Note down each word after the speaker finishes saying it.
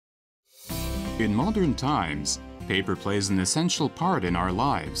In modern times, paper plays an essential part in our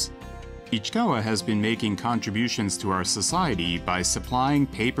lives. ICHIKAWA has been making contributions to our society by supplying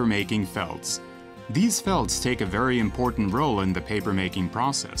paper-making felts. These felts take a very important role in the paper-making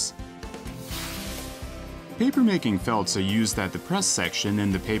process. Paper-making felts are used at the press section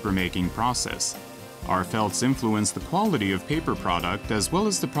in the paper-making process. Our felts influence the quality of paper product as well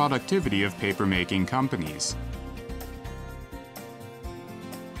as the productivity of paper-making companies.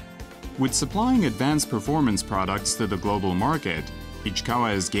 With supplying advanced performance products to the global market,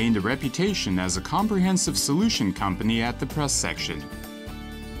 ICHIKAWA has gained a reputation as a comprehensive solution company at the press section.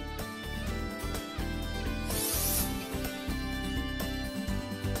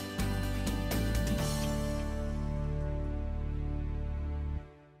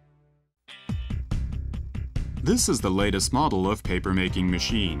 This is the latest model of paper-making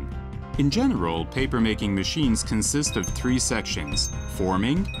machine. In general, paper-making machines consist of 3 sections: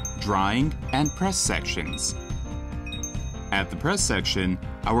 forming, drying, and press sections. At the press section,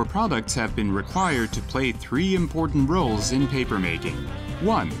 our products have been required to play 3 important roles in paper-making.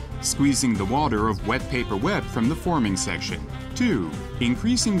 1. Squeezing the water of wet paper web from the forming section. 2.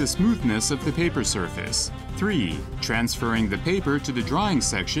 Increasing the smoothness of the paper surface. 3. Transferring the paper to the drying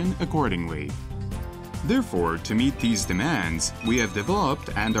section accordingly. Therefore, to meet these demands, we have developed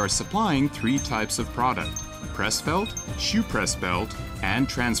and are supplying 3 types of product: press felt, shoe press belt, and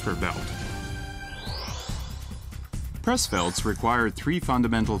transfer belt. Press felts require 3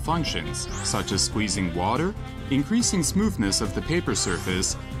 fundamental functions, such as squeezing water, increasing smoothness of the paper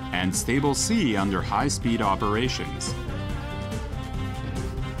surface, and stable C under high-speed operations.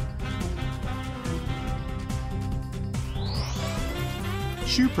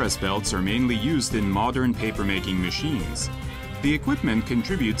 Shoe press belts are mainly used in modern paper-making machines. The equipment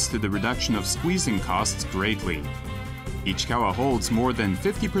contributes to the reduction of squeezing costs greatly. ICHIKAWA holds more than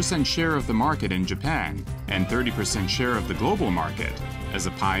 50% share of the market in Japan and 30% share of the global market as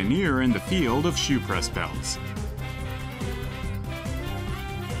a pioneer in the field of shoe press belts.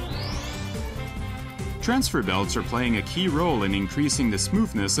 Transfer belts are playing a key role in increasing the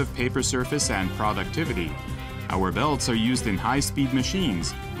smoothness of paper surface and productivity. Our belts are used in high-speed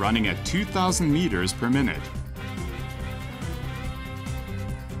machines, running at 2,000 meters per minute.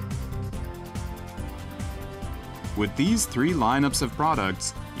 With these 3 lineups of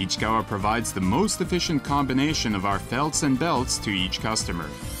products, ICHIKAWA provides the most efficient combination of our felts and belts to each customer.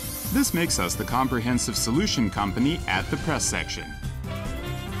 This makes us the comprehensive solution company at the press section.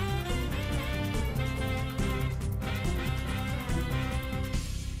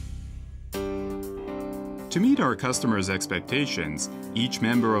 To meet our customers' expectations, each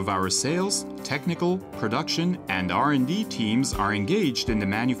member of our sales, technical, production, and R&D teams are engaged in the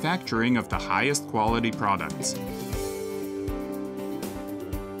manufacturing of the highest quality products.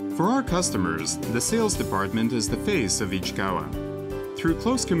 For our customers, the sales department is the face of ICHIKAWA. Through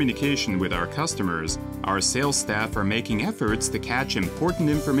close communication with our customers, our sales staff are making efforts to catch important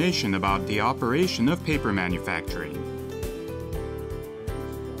information about the operation of paper manufacturing.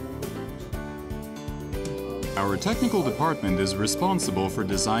 Our technical department is responsible for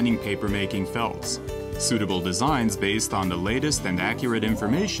designing paper-making felts. Suitable designs based on the latest and accurate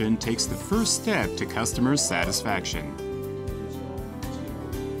information takes the first step to customer satisfaction.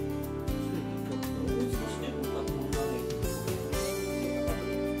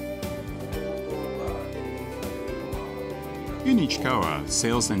 In ICHIKAWA,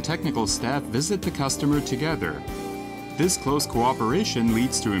 sales and technical staff visit the customer together. This close cooperation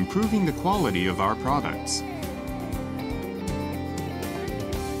leads to improving the quality of our products.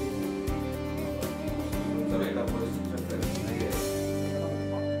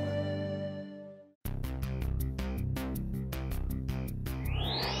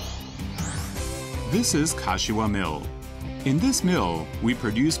 This is Kashiwa Mill. In this mill, we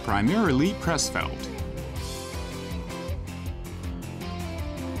produce primarily press felt.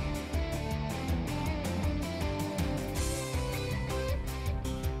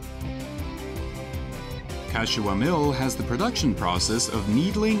 Kashiwa Mill has the production process of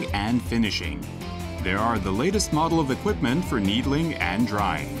needling and finishing. There are the latest model of equipment for needling and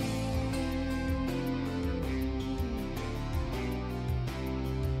drying.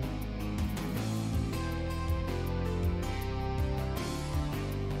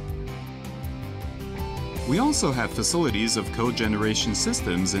 We also have facilities of cogeneration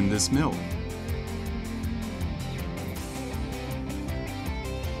systems in this mill.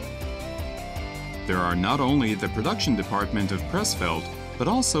 There are not only the production department of press felt, but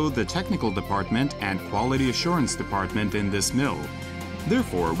also the technical department and quality assurance department in this mill.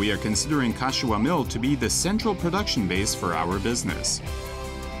 Therefore, we are considering Kashiwa Mill to be the central production base for our business.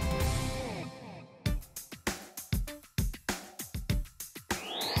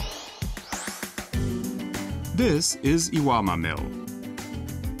 This is Iwama Mill.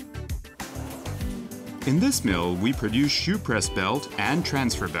 In this mill, we produce shoe press belt and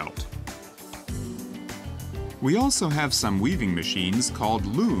transfer belt. We also have some weaving machines called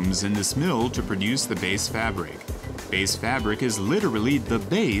looms in this mill to produce the base fabric. Base fabric is literally the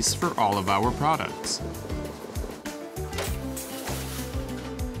base for all of our products.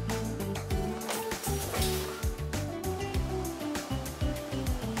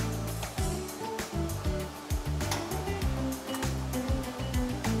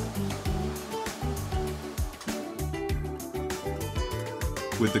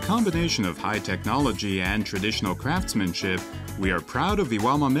 With the combination of high technology and traditional craftsmanship, we are proud of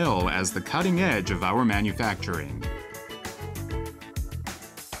Iwama Mill as the cutting edge of our manufacturing.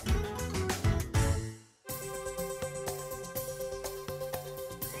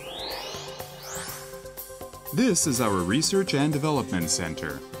 This is our Research and Development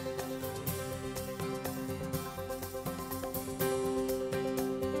Center.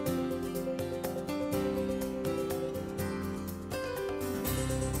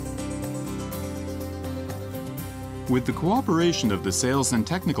 With the cooperation of the sales and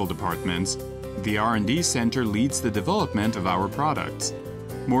technical departments, the R&D Center leads the development of our products.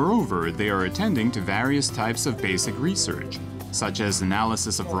 Moreover, they are attending to various types of basic research, such as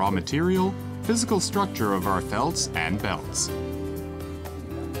analysis of raw material, physical structure of our felts and belts.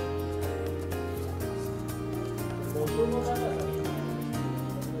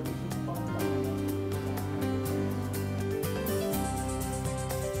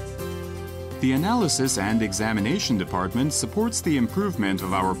 The Analysis and Examination Department supports the improvement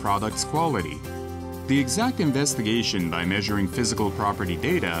of our product's quality. The exact investigation by measuring physical property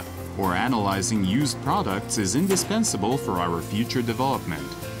data or analyzing used products is indispensable for our future development.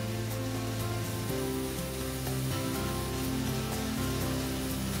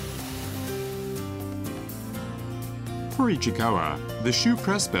 For ICHIKAWA, the shoe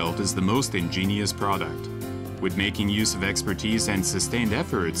press belt is the most ingenious product. With making use of expertise and sustained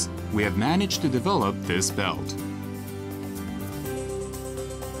efforts, we have managed to develop this belt.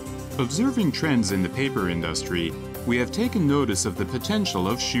 Observing trends in the paper industry, we have taken notice of the potential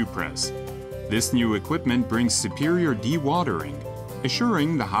of shoe press. This new equipment brings superior dewatering,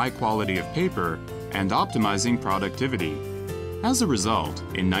 assuring the high quality of paper and optimizing productivity. As a result,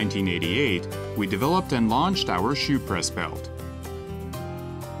 in 1988, we developed and launched our shoe press belt.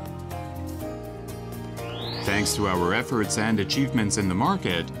 Thanks to our efforts and achievements in the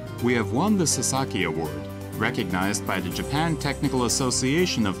market, we have won the Sasaki Award, recognized by the Japan Technical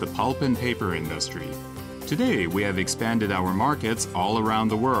Association of the Pulp and Paper Industry. Today, we have expanded our markets all around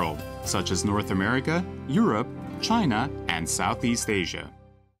the world, such as North America, Europe, China, and Southeast Asia.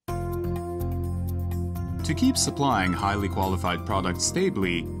 To keep supplying highly qualified products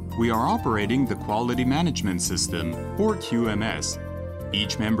stably, we are operating the Quality Management System, or QMS.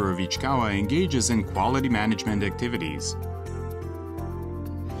 Each member of ICHIKAWA engages in quality management activities.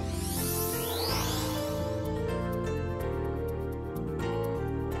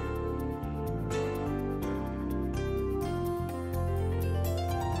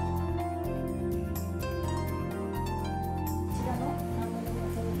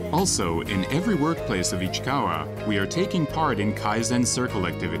 Also, in every workplace of ICHIKAWA, we are taking part in Kaizen Circle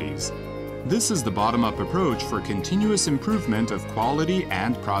activities. This is the bottom-up approach for continuous improvement of quality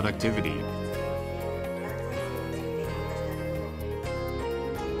and productivity.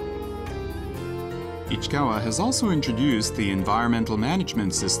 ICHIKAWA has also introduced the Environmental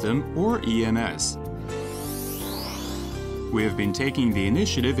Management System, or EMS. We have been taking the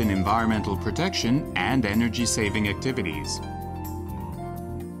initiative in environmental protection and energy-saving activities.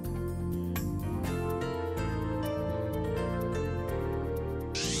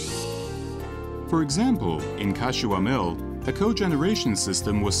 For example, in Kashiwa Mill, a cogeneration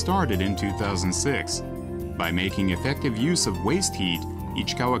system was started in 2006. By making effective use of waste heat,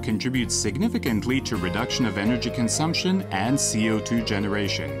 ICHIKAWA contributes significantly to reduction of energy consumption and CO2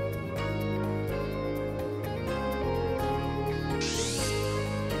 generation.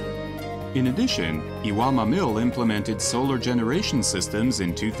 In addition, Iwama Mill implemented solar generation systems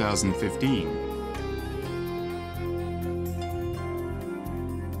in 2015.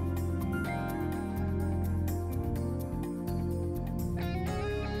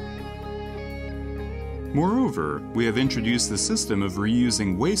 Moreover, we have introduced the system of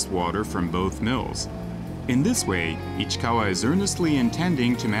reusing wastewater from both mills. In this way, ICHIKAWA is earnestly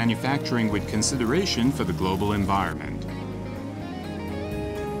intending to manufacturing with consideration for the global environment.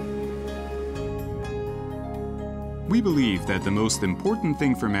 We believe that the most important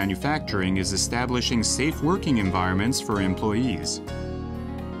thing for manufacturing is establishing safe working environments for employees.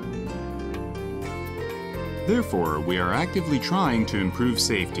 Therefore, we are actively trying to improve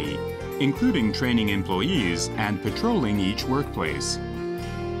safety, including training employees and patrolling each workplace.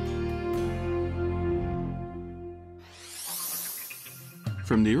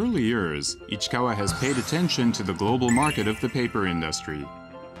 From the early years, ICHIKAWA has paid attention to the global market of the paper industry.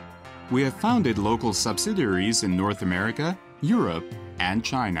 We have founded local subsidiaries in North America, Europe, and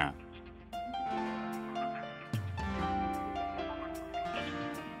China.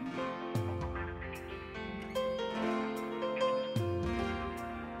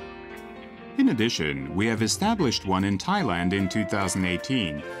 In addition, we have established one in Thailand in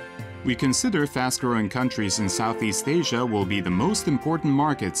 2018. We consider fast-growing countries in Southeast Asia will be the most important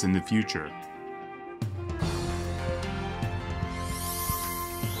markets in the future.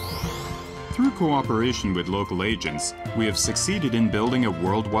 Through cooperation with local agents, we have succeeded in building a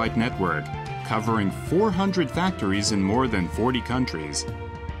worldwide network, covering 400 factories in more than 40 countries.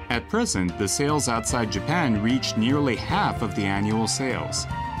 At present, the sales outside Japan reached nearly half of the annual sales.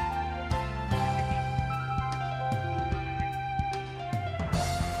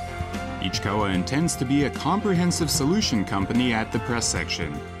 ICHIKAWA intends to be a comprehensive solution company at the press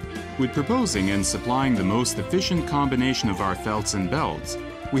section. With proposing and supplying the most efficient combination of our felts and belts,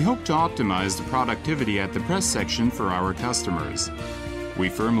 we hope to optimize the productivity at the press section for our customers. We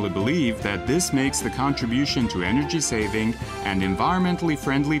firmly believe that this makes the contribution to energy-saving and environmentally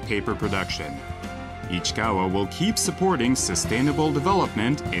friendly paper production. ICHIKAWA will keep supporting sustainable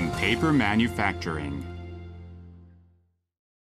development in paper manufacturing.